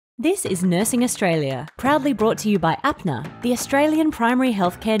This is Nursing Australia, proudly brought to you by APNA, the Australian Primary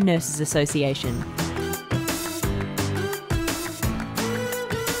Healthcare Nurses Association.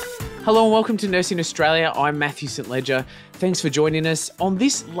 Hello and welcome to Nursing Australia. I'm Matthew St Ledger. Thanks for joining us on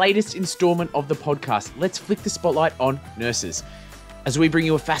this latest instalment of the podcast. Let's flick the spotlight on nurses as we bring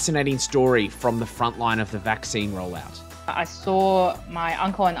you a fascinating story from the front line of the vaccine rollout. I saw my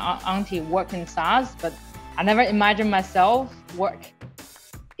uncle and auntie work in SARS, but I never imagined myself work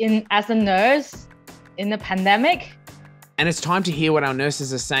as a nurse in the pandemic. And it's time to hear what our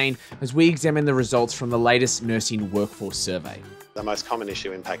nurses are saying as we examine the results from the latest nursing workforce survey. The most common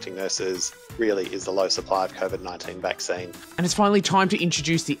issue impacting nurses really is the low supply of COVID-19 vaccine. And it's finally time to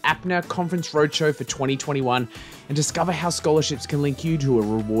introduce the APNA Conference Roadshow for 2021 and discover how scholarships can link you to a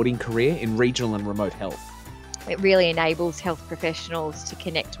rewarding career in regional and remote health. It really enables health professionals to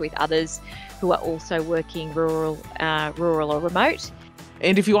connect with others who are also working rural or remote.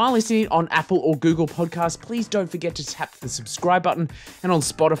 And if you are listening on Apple or Google Podcasts, please don't forget to tap the subscribe button, and on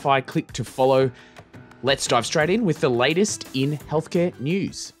Spotify, click to follow. Let's dive straight in with the latest in healthcare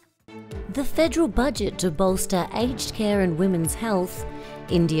news. The federal budget to bolster aged care and women's health.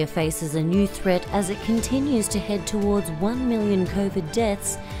 India faces a new threat as it continues to head towards 1 million COVID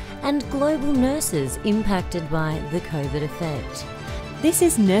deaths, and global nurses impacted by the COVID effect. This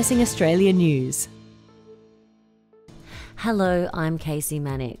is Nursing Australia News. Hello, I'm Casey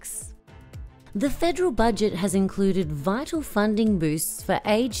Mannix. The federal budget has included vital funding boosts for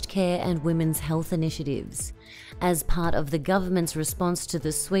aged care and women's health initiatives. As part of the government's response to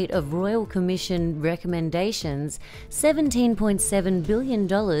the suite of Royal Commission recommendations, $17.7 billion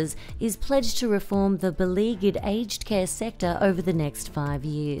is pledged to reform the beleaguered aged care sector over the next 5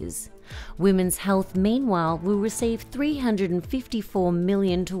 years. Women's health, meanwhile, will receive $354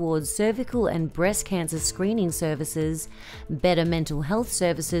 million towards cervical and breast cancer screening services, better mental health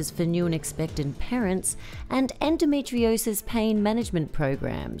services for new and expectant parents, and endometriosis pain management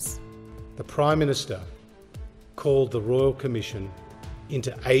programs. The Prime Minister called the Royal Commission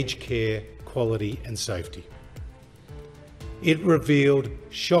into aged care quality and safety. It revealed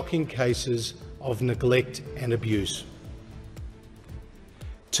shocking cases of neglect and abuse.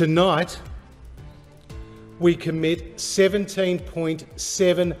 Tonight, we commit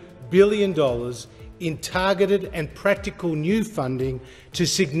 $17.7 billion in targeted and practical new funding to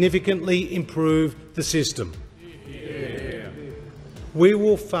significantly improve the system. We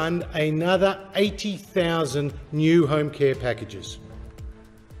will fund another 80,000 new home care packages,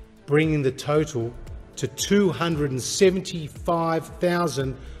 bringing the total to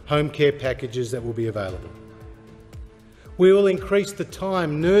 275,000 home care packages that will be available. We will increase the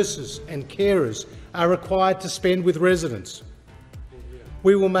time nurses and carers are required to spend with residents.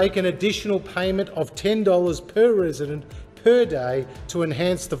 We will make an additional payment of $10 per resident per day to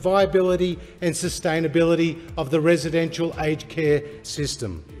enhance the viability and sustainability of the residential aged care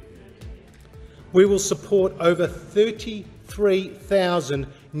system. We will support over 33,000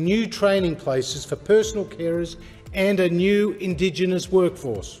 new training places for personal carers and a new Indigenous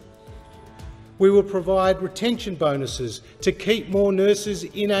workforce. We will provide retention bonuses to keep more nurses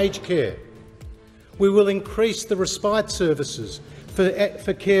in aged care. We will increase the respite services for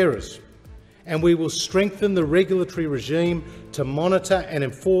carers, and we will strengthen the regulatory regime to monitor and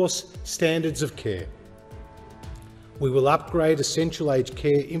enforce standards of care. We will upgrade essential aged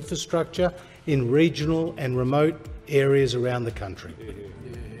care infrastructure in regional and remote areas around the country.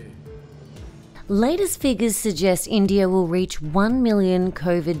 Latest figures suggest India will reach 1 million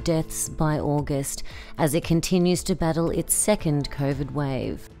COVID deaths by August as it continues to battle its second COVID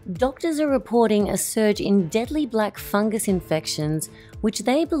wave. Doctors are reporting a surge in deadly black fungus infections, which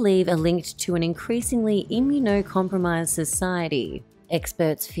they believe are linked to an increasingly immunocompromised society.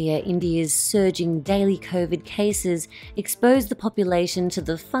 Experts fear India's surging daily COVID cases expose the population to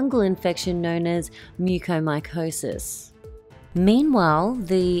the fungal infection known as mucormycosis. Meanwhile,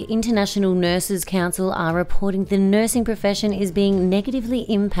 the International Nurses Council are reporting the nursing profession is being negatively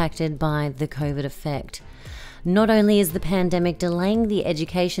impacted by the COVID effect. Not only is the pandemic delaying the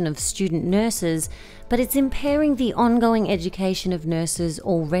education of student nurses, but it's impairing the ongoing education of nurses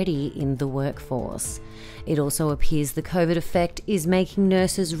already in the workforce. It also appears the COVID effect is making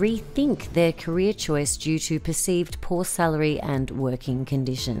nurses rethink their career choice due to perceived poor salary and working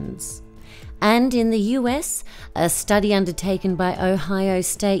conditions. And in the US, a study undertaken by Ohio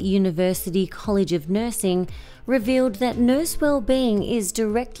State University College of Nursing revealed that nurse well-being is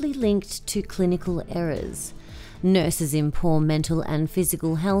directly linked to clinical errors. Nurses in poor mental and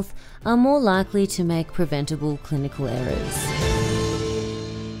physical health are more likely to make preventable clinical errors.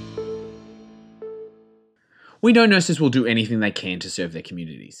 We know nurses will do anything they can to serve their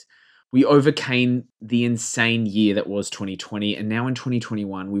communities. We overcame the insane year that was 2020, and now in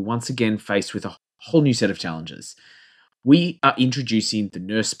 2021, we're once again faced with a whole new set of challenges. We are introducing the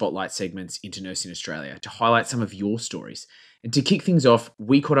Nurse Spotlight segments into Nursing Australia to highlight some of your stories. And to kick things off,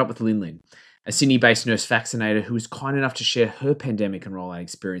 we caught up with Linlin, a Sydney-based nurse vaccinator who was kind enough to share her pandemic and rollout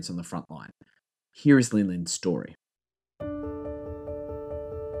experience on the front line. Here is Linlin's story.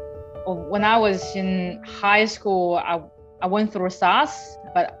 When I was in high school, I went through SARS,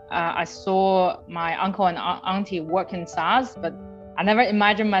 but I saw my uncle and auntie work in SARS, but I never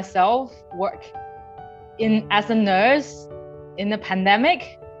imagined myself work as a nurse in the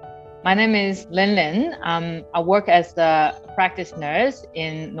pandemic. My name is Linlin. I work as a practice nurse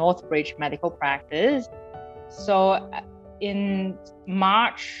in Northbridge Medical Practice. So in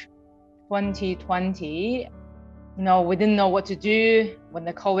March 2020, we didn't know what to do when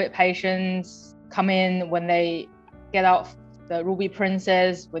the COVID patients come in, when they get out the Ruby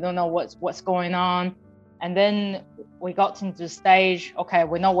Princess, we don't know what's going on. And then we got into the stage, okay,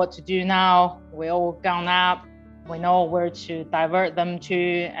 we know what to do now. We all gone up, we know where to divert them to.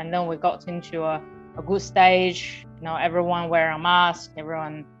 And then we got into a good stage, everyone wear a mask,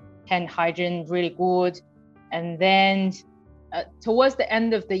 everyone hand hygiene really good. And then towards the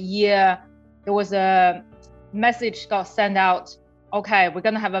end of the year, there was a message got sent out, okay, we're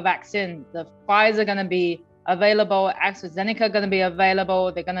gonna have a vaccine. The Pfizer gonna be available, AstraZeneca gonna be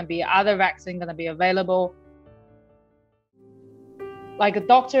available, they're gonna be other vaccine gonna be available. Like a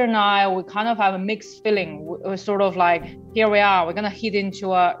doctor and I, we kind of have a mixed feeling. We're sort of like, here we are, we're gonna hit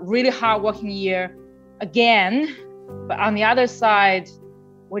into a really hard working year again. But on the other side,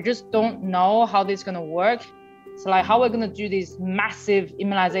 we just don't know how this is gonna work. So like how we're gonna do this massive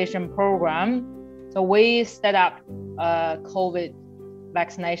immunization program. So we set up a COVID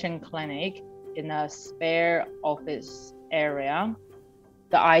vaccination clinic in a spare office area.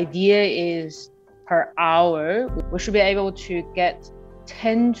 The idea is per hour, we should be able to get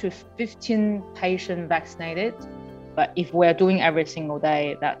 10 to 15 patients vaccinated. But if we're doing every single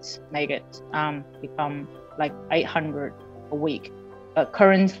day, that's make it become like 800 a week. But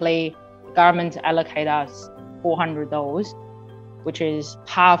currently, the government allocate us 400 doses, which is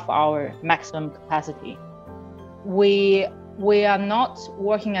half our maximum capacity. We are not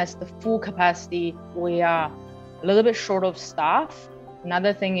working as the full capacity. We are a little bit short of staff.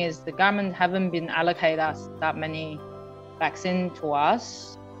 Another thing is the government haven't been allocated us that many vaccine to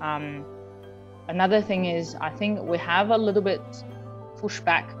us. Another thing is I think we have a little bit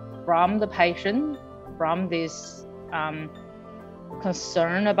pushback from the patient, from this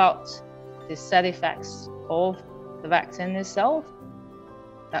concern about the side effects of the vaccine itself.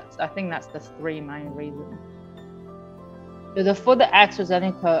 I think that's the three main reasons. For the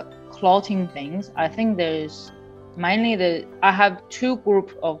AstraZeneca clotting things, I think there's mainly I have two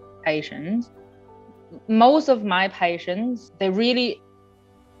groups of patients. Most of my patients, if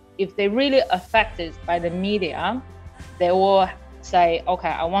they're really affected by the media, they will say, okay,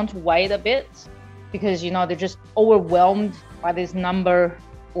 I want to wait a bit because, they're just overwhelmed by this number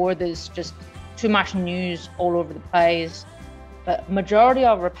or there's just too much news all over the place. But majority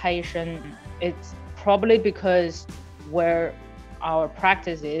of our patients, it's probably because where our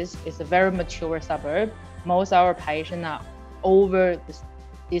practice is a very mature suburb. Most of our patients are over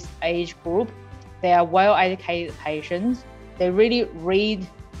this age group. They are well-educated patients. They really read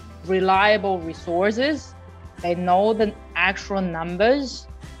reliable resources. They know the actual numbers.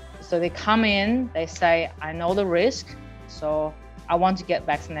 So they come in, they say, I know the risk, so I want to get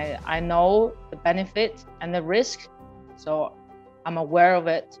vaccinated. I know the benefit and the risk, so I'm aware of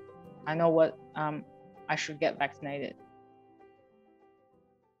it. I know what I should get vaccinated.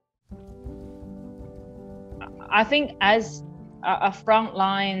 I think as a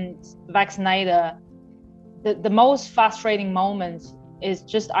frontline vaccinator, the most frustrating moment is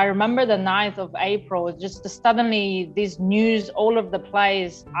just, I remember the 9th of April, just suddenly this news all over the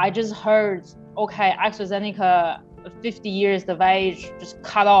place. I just heard, okay, AstraZeneca, 50 years of age, just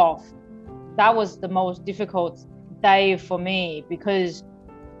cut off. That was the most difficult day for me because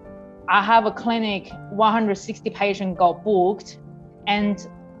I have a clinic, 160 patients got booked and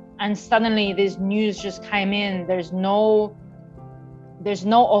suddenly this news just came in. There's no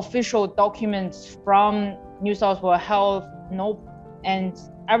official documents from New South Wales Health, and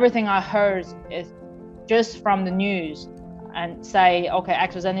everything I heard is just from the news and say, okay,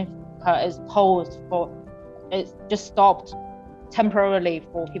 AstraZeneca is paused it just stopped temporarily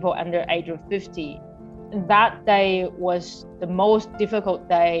for people under age of 50. And that day was the most difficult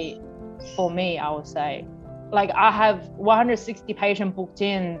day for me, I would say. Like I have 160 patients booked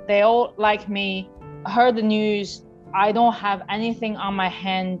in. They all like me. heard the news, I don't have anything on my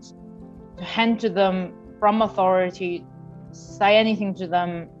hand to hand to them from authority, say anything to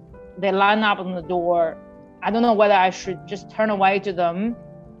them. They line up on the door. I don't know whether I should just turn away to them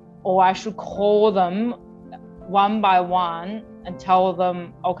or I should call them one by one and tell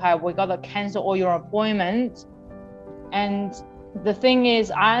them, okay, we got to cancel all your appointments. And the thing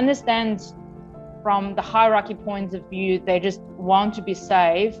is, I understand from the hierarchy point of view, they just want to be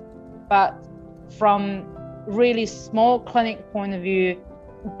safe. But from really small clinic point of view,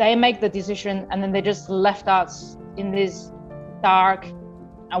 they make the decision and then they just left us in this dark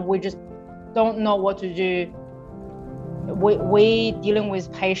and we just don't know what to do. We dealing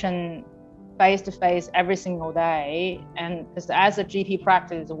with patient face to face every single day, and because as a GP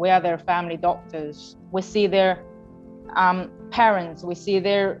practice, we are their family doctors. We see their parents, we see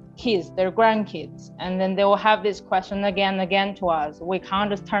their kids, their grandkids, and then they will have this question again and again to us. We can't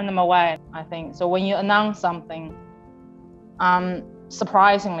just turn them away, I think. So when you announce something,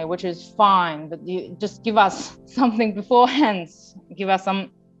 surprisingly, which is fine, but you just give us something beforehand, give us some,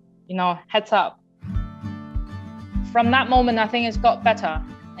 heads up. From that moment, I think it's got better.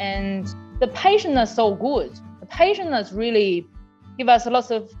 And the patient is so good. The patient is really give us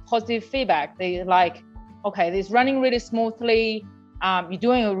lots of positive feedback. They like, okay, this is running really smoothly. You're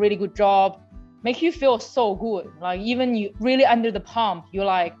doing a really good job. Make you feel so good. Like even you really under the pump, you're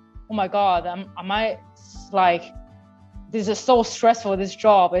like, oh my God, this is so stressful, this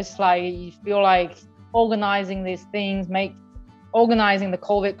job. It's like, you feel like organizing these things, organizing the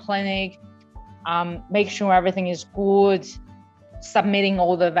COVID clinic, make sure everything is good, submitting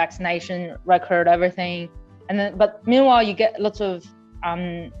all the vaccination record, everything. And then, but meanwhile, you get lots of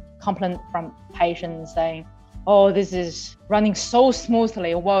complaint from patients saying, oh, this is running so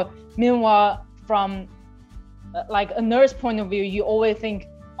smoothly. Well, meanwhile, from like a nurse point of view, you always think,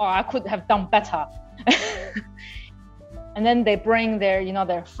 oh, I could have done better. And then they bring their,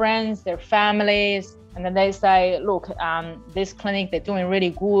 their friends, their families, and then they say, look, this clinic, they're doing really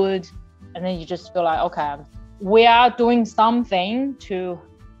good. And then you just feel like, okay, we are doing something to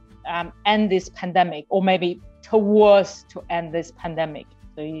end this pandemic, or maybe towards to end this pandemic.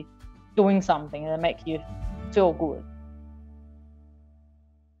 So you're doing something that make you feel good.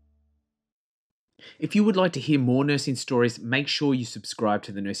 If you would like to hear more nursing stories, make sure you subscribe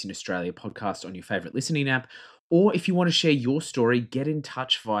to the Nursing Australia podcast on your favourite listening app. Or if you want to share your story, get in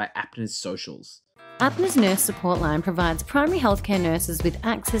touch via APNA's socials. APNA's Nurse Support Line provides primary healthcare nurses with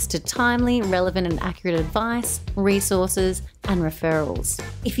access to timely, relevant and accurate advice, resources and referrals.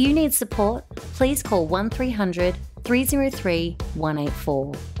 If you need support, please call 1300 303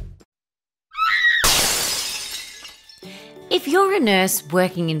 184. If you're a nurse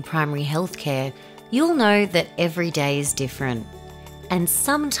working in primary healthcare, you'll know that every day is different. And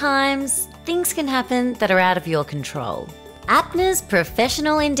sometimes things can happen that are out of your control. APNA's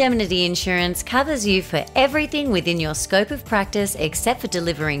professional indemnity insurance covers you for everything within your scope of practice except for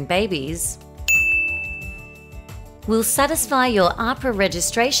delivering babies. Will satisfy your APRA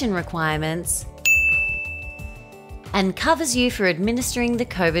registration requirements and covers you for administering the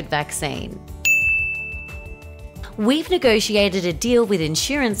COVID vaccine. We've negotiated a deal with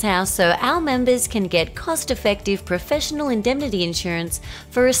Insurance House so our members can get cost-effective professional indemnity insurance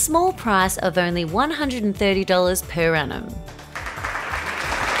for a small price of only $130 per annum.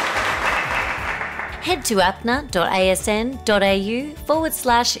 Head to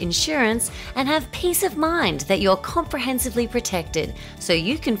apna.asn.au/insurance and have peace of mind that you're comprehensively protected so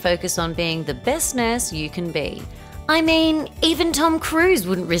you can focus on being the best nurse you can be. I mean, even Tom Cruise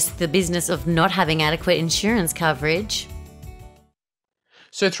wouldn't risk the business of not having adequate insurance coverage.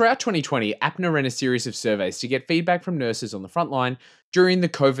 So throughout 2020, APNA ran a series of surveys to get feedback from nurses on the front line during the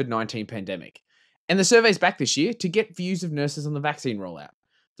COVID-19 pandemic. And the survey's back this year to get views of nurses on the vaccine rollout.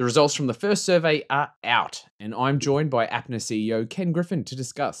 The results from the first survey are out, and I'm joined by APNA CEO Ken Griffin to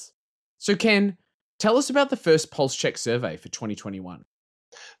discuss. So Ken, tell us about the first PulseCheck survey for 2021.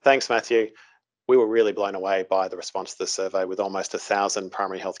 Thanks, Matthew. We were really blown away by the response to the survey, with almost 1,000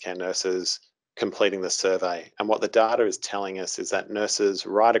 primary healthcare nurses completing the survey. And what the data is telling us is that nurses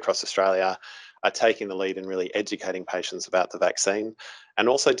right across Australia are taking the lead in really educating patients about the vaccine and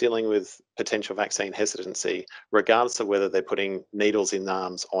also dealing with potential vaccine hesitancy, regardless of whether they're putting needles in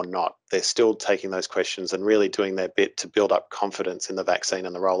arms or not. They're still taking those questions and really doing their bit to build up confidence in the vaccine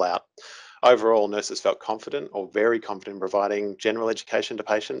and the rollout. Overall, nurses felt confident or very confident in providing general education to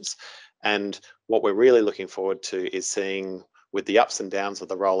patients. And what we're really looking forward to is seeing, with the ups and downs of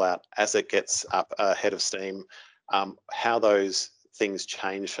the rollout, as it gets up ahead of steam, how those things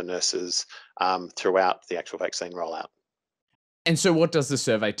change for nurses throughout the actual vaccine rollout. And so what does the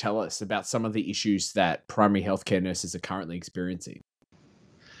survey tell us about some of the issues that primary healthcare nurses are currently experiencing?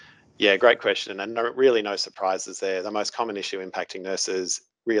 Yeah, great question. And really no surprises there. The most common issue impacting nurses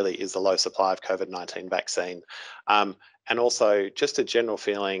really is the low supply of COVID-19 vaccine. And also just a general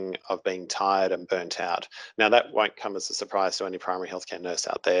feeling of being tired and burnt out. Now, that won't come as a surprise to any primary healthcare nurse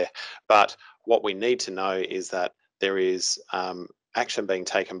out there, but what we need to know is that there is action being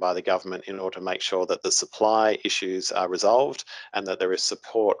taken by the government in order to make sure that the supply issues are resolved and that there is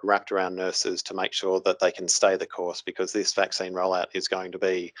support wrapped around nurses to make sure that they can stay the course, because this vaccine rollout is going to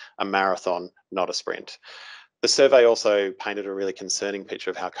be a marathon, not a sprint. The survey also painted a really concerning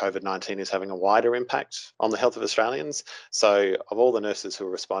picture of how COVID-19 is having a wider impact on the health of Australians. So of all the nurses who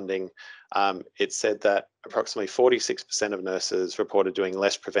were responding, it said that approximately 46% of nurses reported doing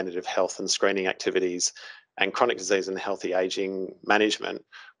less preventative health and screening activities, and chronic disease and healthy ageing management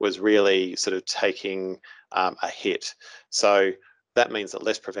was really sort of taking a hit. So that means that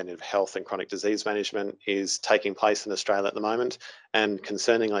less preventative health and chronic disease management is taking place in Australia at the moment. And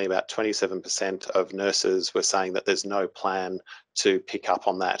concerningly, about 27% of nurses were saying that there's no plan to pick up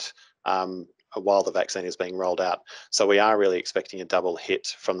on that while the vaccine is being rolled out. So we are really expecting a double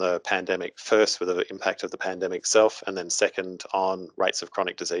hit from the pandemic, first with the impact of the pandemic itself, and then second on rates of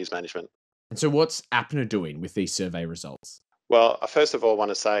chronic disease management. And so what's APNA doing with these survey results? Well, I first of all want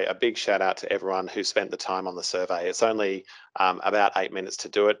to say a big shout out to everyone who spent the time on the survey. It's only about 8 minutes to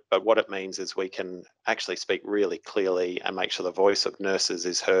do it, but what it means is we can actually speak really clearly and make sure the voice of nurses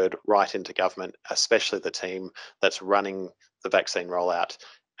is heard right into government, especially the team that's running the vaccine rollout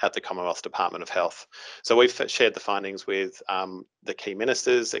at the Commonwealth Department of Health. So we've shared the findings with the key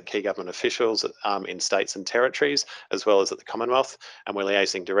ministers and key government officials in states and territories, as well as at the Commonwealth. And we're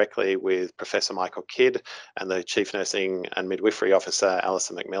liaising directly with Professor Michael Kidd and the Chief Nursing and Midwifery Officer,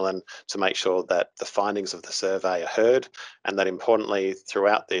 Alison McMillan, to make sure that the findings of the survey are heard, and that importantly,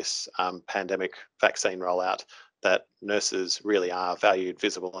 throughout this pandemic vaccine rollout, that nurses really are valued,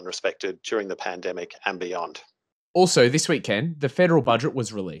 visible and respected during the pandemic and beyond. Also, this week, Ken, the federal budget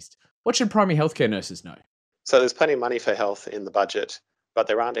was released. What should primary healthcare nurses know? So there's plenty of money for health in the budget, but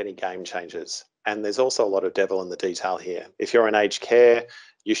there aren't any game changers. And there's also a lot of devil in the detail here. If you're in aged care,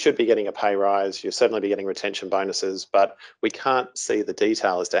 you should be getting a pay rise. You'll certainly be getting retention bonuses, but we can't see the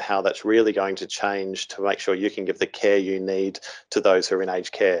detail as to how that's really going to change to make sure you can give the care you need to those who are in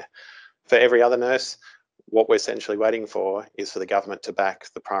aged care. For every other nurse, what we're essentially waiting for is for the government to back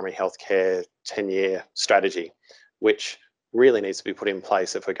the primary healthcare 10-year strategy, which really needs to be put in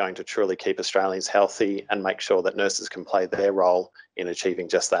place if we're going to truly keep Australians healthy and make sure that nurses can play their role in achieving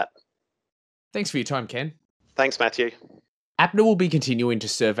just that. Thanks for your time, Ken. Thanks, Matthew. APNA will be continuing to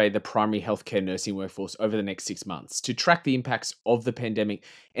survey the primary healthcare nursing workforce over the next 6 months to track the impacts of the pandemic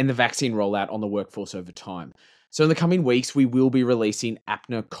and the vaccine rollout on the workforce over time. So in the coming weeks, we will be releasing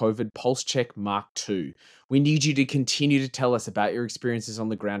APNA COVID PulseCheck Mark II. We need you to continue to tell us about your experiences on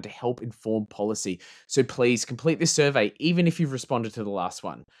the ground to help inform policy. So please complete this survey, even if you've responded to the last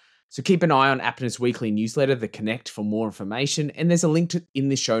one. So keep an eye on APNA's weekly newsletter, The Connect, for more information. And there's a link in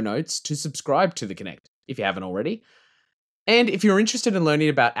the show notes to subscribe to The Connect, if you haven't already. And if you're interested in learning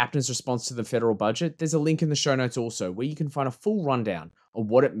about APNA's response to the federal budget, there's a link in the show notes also, where you can find a full rundown of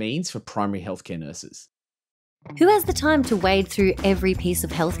what it means for primary healthcare nurses. Who has the time to wade through every piece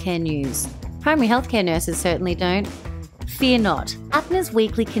of healthcare news? Primary healthcare nurses certainly don't. Fear not. APNA's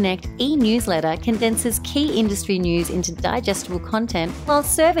weekly Connect e-newsletter condenses key industry news into digestible content while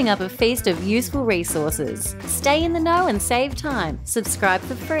serving up a feast of useful resources. Stay in the know and save time. Subscribe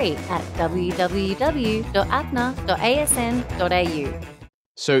for free at www.apna.asn.au.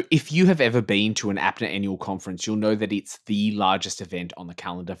 So if you have ever been to an APNA annual conference, you'll know that it's the largest event on the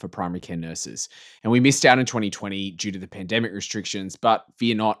calendar for primary care nurses. And we missed out in 2020 due to the pandemic restrictions, but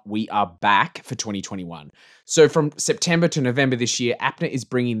fear not, we are back for 2021. So from September to November this year, APNA is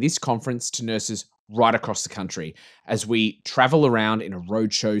bringing this conference to nurses right across the country as we travel around in a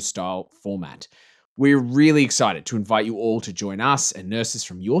roadshow style format. We're really excited to invite you all to join us and nurses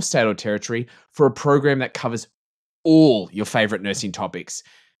from your state or territory for a program that covers all your favourite nursing topics: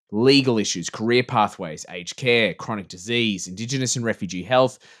 legal issues, career pathways, aged care, chronic disease, Indigenous and refugee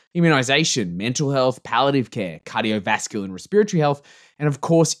health, immunisation, mental health, palliative care, cardiovascular and respiratory health, and of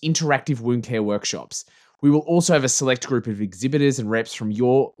course, interactive wound care workshops. We will also have a select group of exhibitors and reps from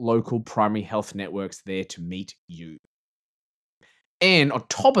your local primary health networks there to meet you. And on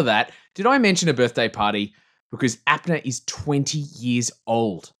top of that, did I mention a birthday party? Because APNA is 20 years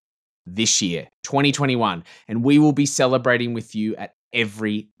old this year, 2021, and we will be celebrating with you at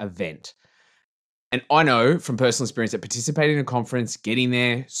every event. And I know from personal experience that participating in a conference, getting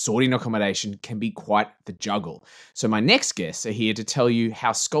there, sorting accommodation can be quite the juggle. So my next guests are here to tell you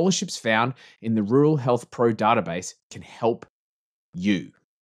how scholarships found in the Rural Health Pro database can help you.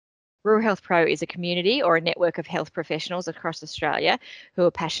 Rural Health Pro is a community or a network of health professionals across Australia who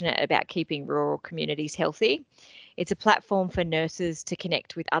are passionate about keeping rural communities healthy. It's a platform for nurses to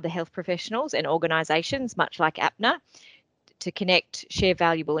connect with other health professionals and organisations, much like APNA, to connect, share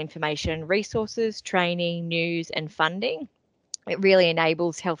valuable information, resources, training, news, and funding. It really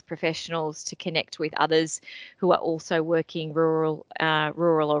enables health professionals to connect with others who are also working rural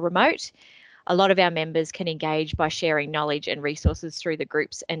or remote. A lot of our members can engage by sharing knowledge and resources through the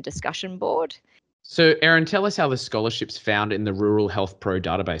groups and discussion board. So, Erin, tell us how the scholarships found in the Rural Health Pro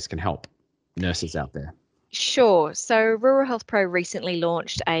database can help nurses out there. Sure. So Rural Health Pro recently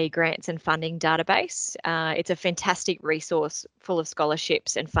launched a grants and funding database. It's a fantastic resource full of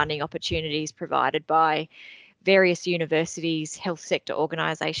scholarships and funding opportunities provided by various universities, health sector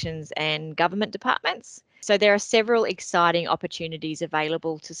organisations and government departments. So there are several exciting opportunities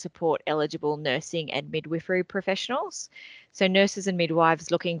available to support eligible nursing and midwifery professionals. So nurses and midwives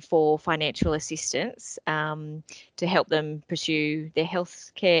looking for financial assistance to help them pursue their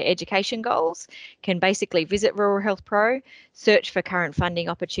healthcare education goals can basically visit Rural Health Pro, search for current funding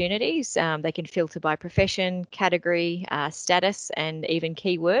opportunities. They can filter by profession, category, status, and even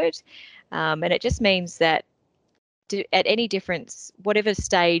keyword. And it just means that at any difference, whatever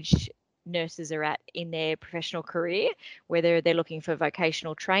stage nurses are at in their professional career, whether they're looking for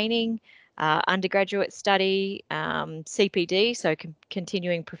vocational training, undergraduate study, CPD, so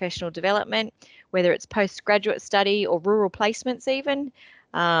continuing professional development, whether it's postgraduate study or rural placements even,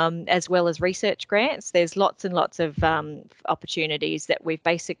 as well as research grants. There's lots and lots of opportunities that we've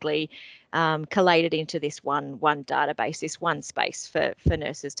basically collated into this one database, this one space for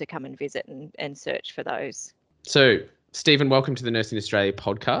nurses to come and visit and search for those. So, Stephen, welcome to the Nursing Australia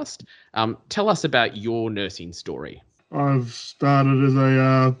podcast. Tell us about your nursing story. I've started as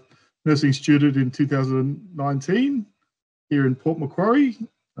a nursing student in 2019 here in Port Macquarie.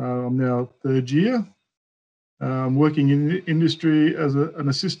 I'm now third year. I'm working in industry as an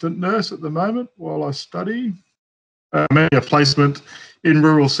assistant nurse at the moment while I study. I made a placement in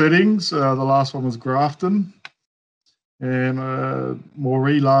rural settings. The last one was Grafton. And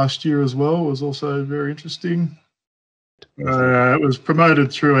Moree last year as well was also very interesting. It was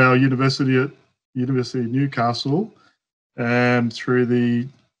promoted through our university at University of Newcastle through the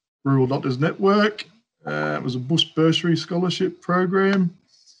Rural Doctors Network. It was a Bush Bursary Scholarship program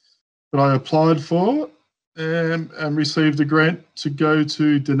that I applied for and received a grant to go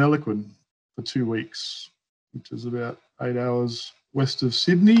to Deniliquin for 2 weeks, which is about 8 hours west of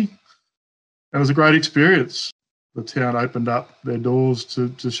Sydney. It was a great experience. The town opened up their doors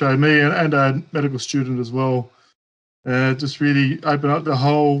to show me and a medical student as well. Just really opened up the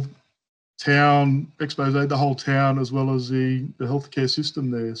whole town, expose the whole town as well as the healthcare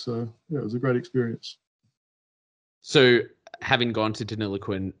system there. So, yeah, it was a great experience. So having gone to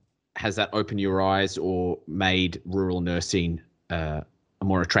Deniliquin, has that opened your eyes or made rural nursing a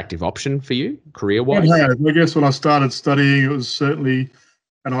more attractive option for you career-wise? Yeah, I guess when I started studying, it was certainly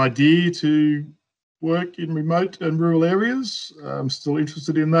an idea to work in remote and rural areas. I'm still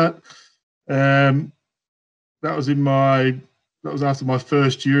interested in that. That was after my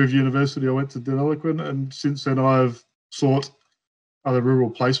first year of university. I went to Deniliquin, and since then I've sought other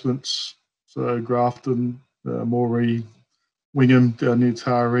rural placements. So Grafton, Moree, Wingham, down near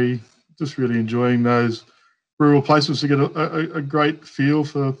Taree. Just really enjoying those rural placements to get a great feel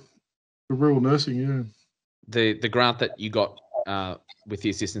for rural nursing. Yeah. The grant that you got with the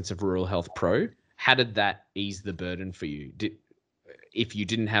assistance of Rural Health Pro, how did that ease the burden for you? If you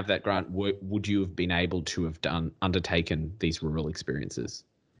didn't have that grant, would you have been able to have undertaken these rural experiences?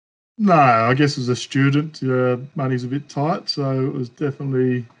 No, I guess as a student, money's a bit tight, so it was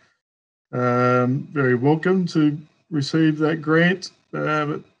definitely very welcome to receive that grant.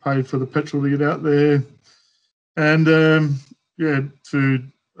 It paid for the petrol to get out there, and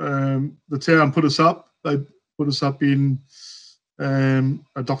food. The town put us up. They put us up in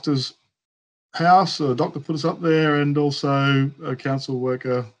a doctor's house. A doctor put us up there, and also a council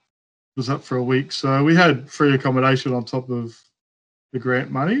worker was up for a week. So we had free accommodation on top of the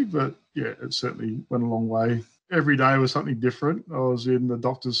grant money, but yeah, it certainly went a long way. Every day was something different. I was in the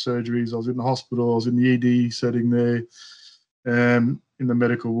doctor's surgeries, I was in the hospital, I was in the ED setting there, in the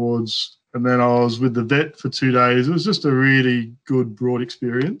medical wards, and then I was with the vet for 2 days. It was just a really good, broad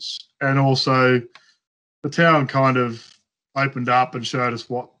experience. And also the town kind of opened up and showed us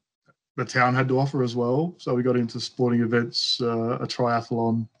what the town had to offer as well. So we got into sporting events, a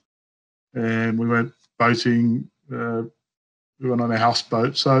triathlon, and we went boating. We went on a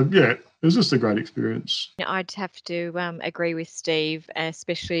houseboat. So, yeah, it was just a great experience. I'd have to agree with Steve,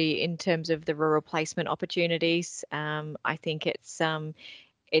 especially in terms of the rural placement opportunities. I think it's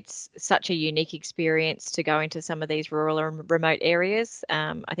such a unique experience to go into some of these rural and remote areas.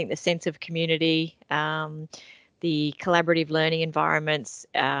 I think the sense of community, the collaborative learning environments,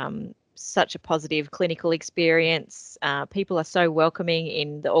 such a positive clinical experience. People are so welcoming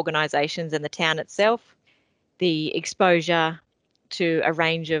in the organisations and the town itself. The exposure to a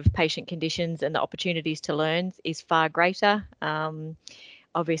range of patient conditions and the opportunities to learn is far greater.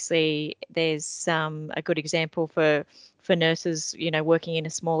 Obviously, there's a good example for nurses, working in a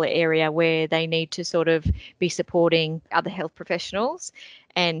smaller area where they need to sort of be supporting other health professionals,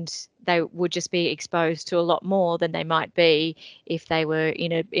 and they would just be exposed to a lot more than they might be if they were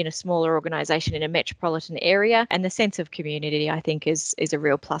in a smaller organisation in a metropolitan area. And the sense of community, I think, is a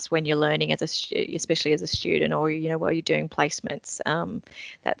real plus when you're learning especially as a student, or while you're doing placements.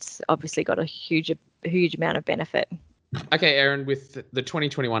 That's obviously got a huge amount of benefit. Okay, Erin, with the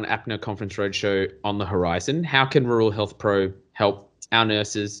 2021 APNA Conference Roadshow on the horizon, how can Rural Health Pro help our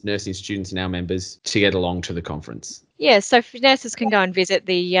nurses, nursing students and our members to get along to the conference? Yeah, so nurses can go and visit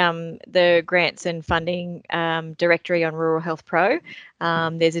the grants and funding directory on Rural Health Pro.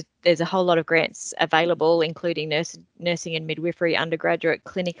 There's a whole lot of grants available, including nursing and midwifery undergraduate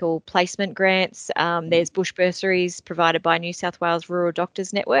clinical placement grants. There's bush bursaries provided by New South Wales Rural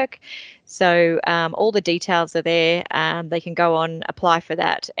Doctors Network. So all the details are there. They can go on, apply for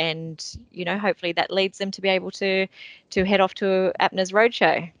that, and hopefully that leads them to be able to head off to APNA's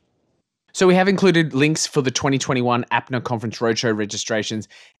roadshow. So we have included links for the 2021 APNA Conference Roadshow registrations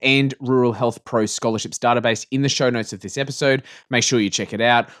and Rural Health Pro Scholarships database in the show notes of this episode. Make sure you check it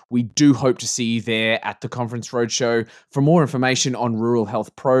out. We do hope to see you there at the Conference Roadshow. For more information on Rural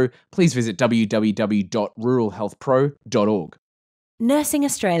Health Pro, please visit www.ruralhealthpro.org. Nursing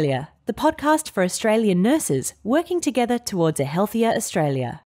Australia, the podcast for Australian nurses working together towards a healthier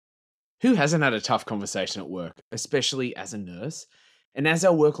Australia. Who hasn't had a tough conversation at work, especially as a nurse? And as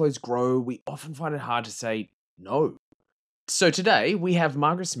our workloads grow, we often find it hard to say no. So today we have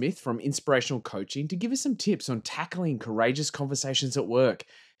Margaret Smith from Inspirational Coaching to give us some tips on tackling courageous conversations at work,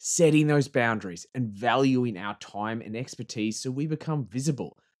 setting those boundaries and valuing our time and expertise so we become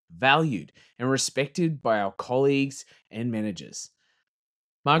visible, valued and respected by our colleagues and managers.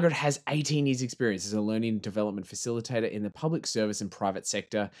 Margaret has 18 years experience as a learning and development facilitator in the public service and private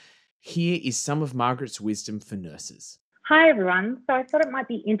sector. Here is some of Margaret's wisdom for nurses. Hi everyone. So I thought it might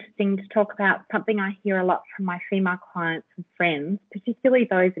be interesting to talk about something I hear a lot from my female clients and friends, particularly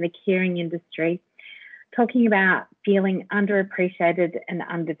those in the caring industry, talking about feeling underappreciated and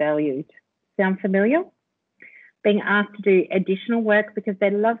undervalued. Sound familiar? Being asked to do additional work because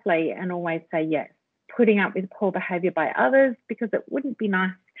they're lovely and always say yes. Putting up with poor behaviour by others because it wouldn't be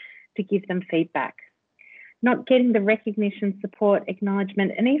nice to give them feedback. Not getting the recognition, support,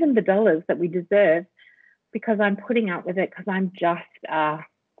 acknowledgement, and even the dollars that we deserve because I'm putting up with it because I'm just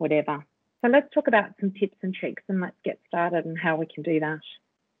whatever. So let's talk about some tips and tricks and let's get started on how we can do that.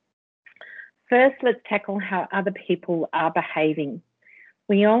 First, let's tackle how other people are behaving.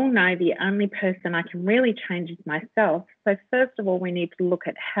 We all know the only person I can really change is myself. So first of all, we need to look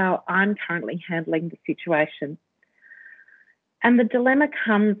at how I'm currently handling the situation. And the dilemma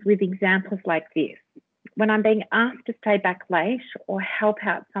comes with examples like this. When I'm being asked to stay back late or help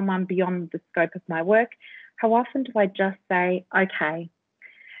out someone beyond the scope of my work, how often do I just say, okay?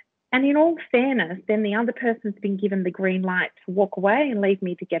 And in all fairness, then the other person's been given the green light to walk away and leave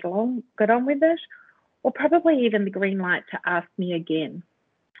me to get on with it, or probably even the green light to ask me again.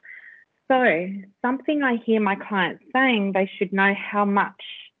 So something I hear my clients saying, they should know how much,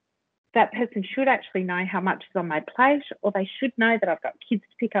 that person should actually know how much is on my plate, or they should know that I've got kids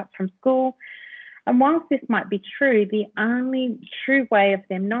to pick up from school. And whilst this might be true, the only true way of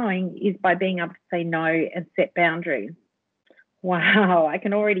them knowing is by being able to say no and set boundaries. Wow, I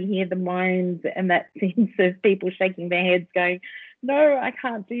can already hear the moans and that sense of people shaking their heads going, no, I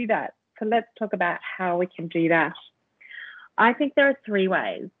can't do that. So let's talk about how we can do that. I think there are three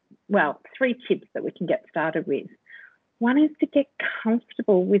tips that we can get started with. One is to get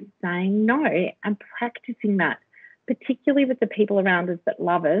comfortable with saying no and practicing that, particularly with the people around us that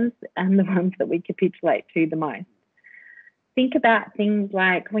love us and the ones that we capitulate to the most. Think about things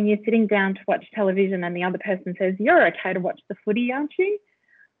like when you're sitting down to watch television and the other person says, you're okay to watch the footy, aren't you?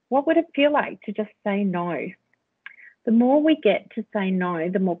 What would it feel like to just say no? The more we get to say no,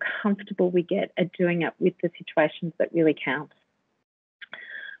 the more comfortable we get at doing it with the situations that really count.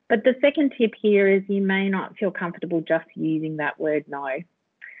 But the second tip here is you may not feel comfortable just using that word no.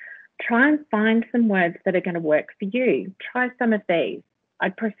 Try and find some words that are going to work for you. Try some of these.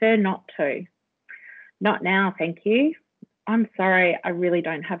 I'd prefer not to. Not now, thank you. I'm sorry, I really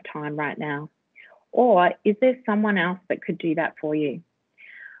don't have time right now. Or is there someone else that could do that for you?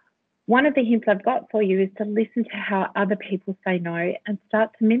 One of the hints I've got for you is to listen to how other people say no and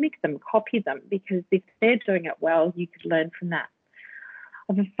start to mimic them, copy them, because if they're doing it well, you could learn from that.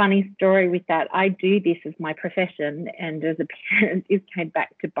 I have a funny story with that. I do this as my profession, and as a parent, it came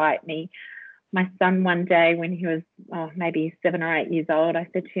back to bite me. My son, one day when he was maybe 7 or 8 years old, I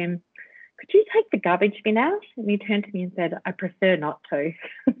said to him, "Could you take the garbage bin out?" And he turned to me and said, "I prefer not to."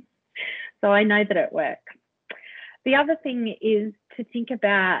 So I know that it works. The other thing is to think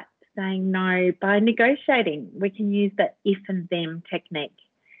about saying no by negotiating. We can use the if and them technique.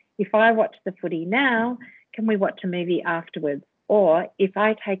 If I watch the footy now, can we watch a movie afterwards? Or if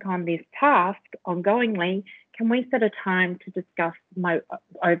I take on this task ongoingly, can we set a time to discuss my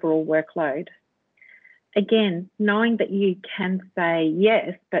overall workload? Again, knowing that you can say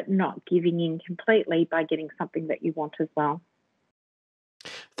yes, but not giving in completely by getting something that you want as well.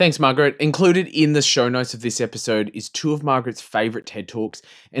 Thanks, Margaret. Included in the show notes of this episode is 2 of Margaret's favourite TED Talks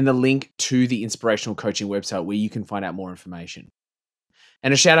and the link to the inspirational coaching website where you can find out more information.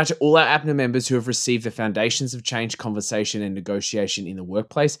 And a shout out to all our APNA members who have received the Foundations of Change Conversation and Negotiation in the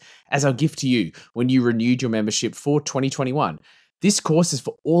Workplace as our gift to you when you renewed your membership for 2021. This course is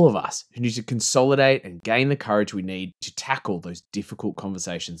for all of us who need to consolidate and gain the courage we need to tackle those difficult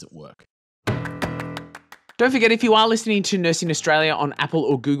conversations at work. Don't forget, if you are listening to Nursing Australia on Apple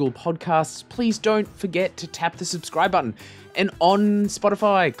or Google Podcasts, please don't forget to tap the subscribe button. And on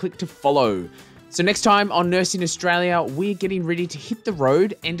Spotify, click to follow. So next time on Nursing Australia, we're getting ready to hit the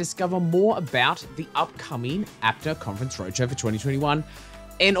road and discover more about the upcoming APNA Conference Roadshow for 2021.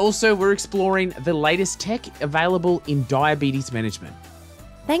 And also, we're exploring the latest tech available in diabetes management.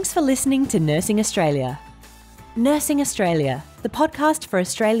 Thanks for listening to Nursing Australia. Nursing Australia, the podcast for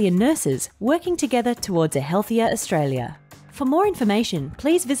Australian nurses working together towards a healthier Australia. For more information,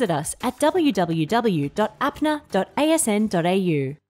 please visit us at www.apna.asn.au.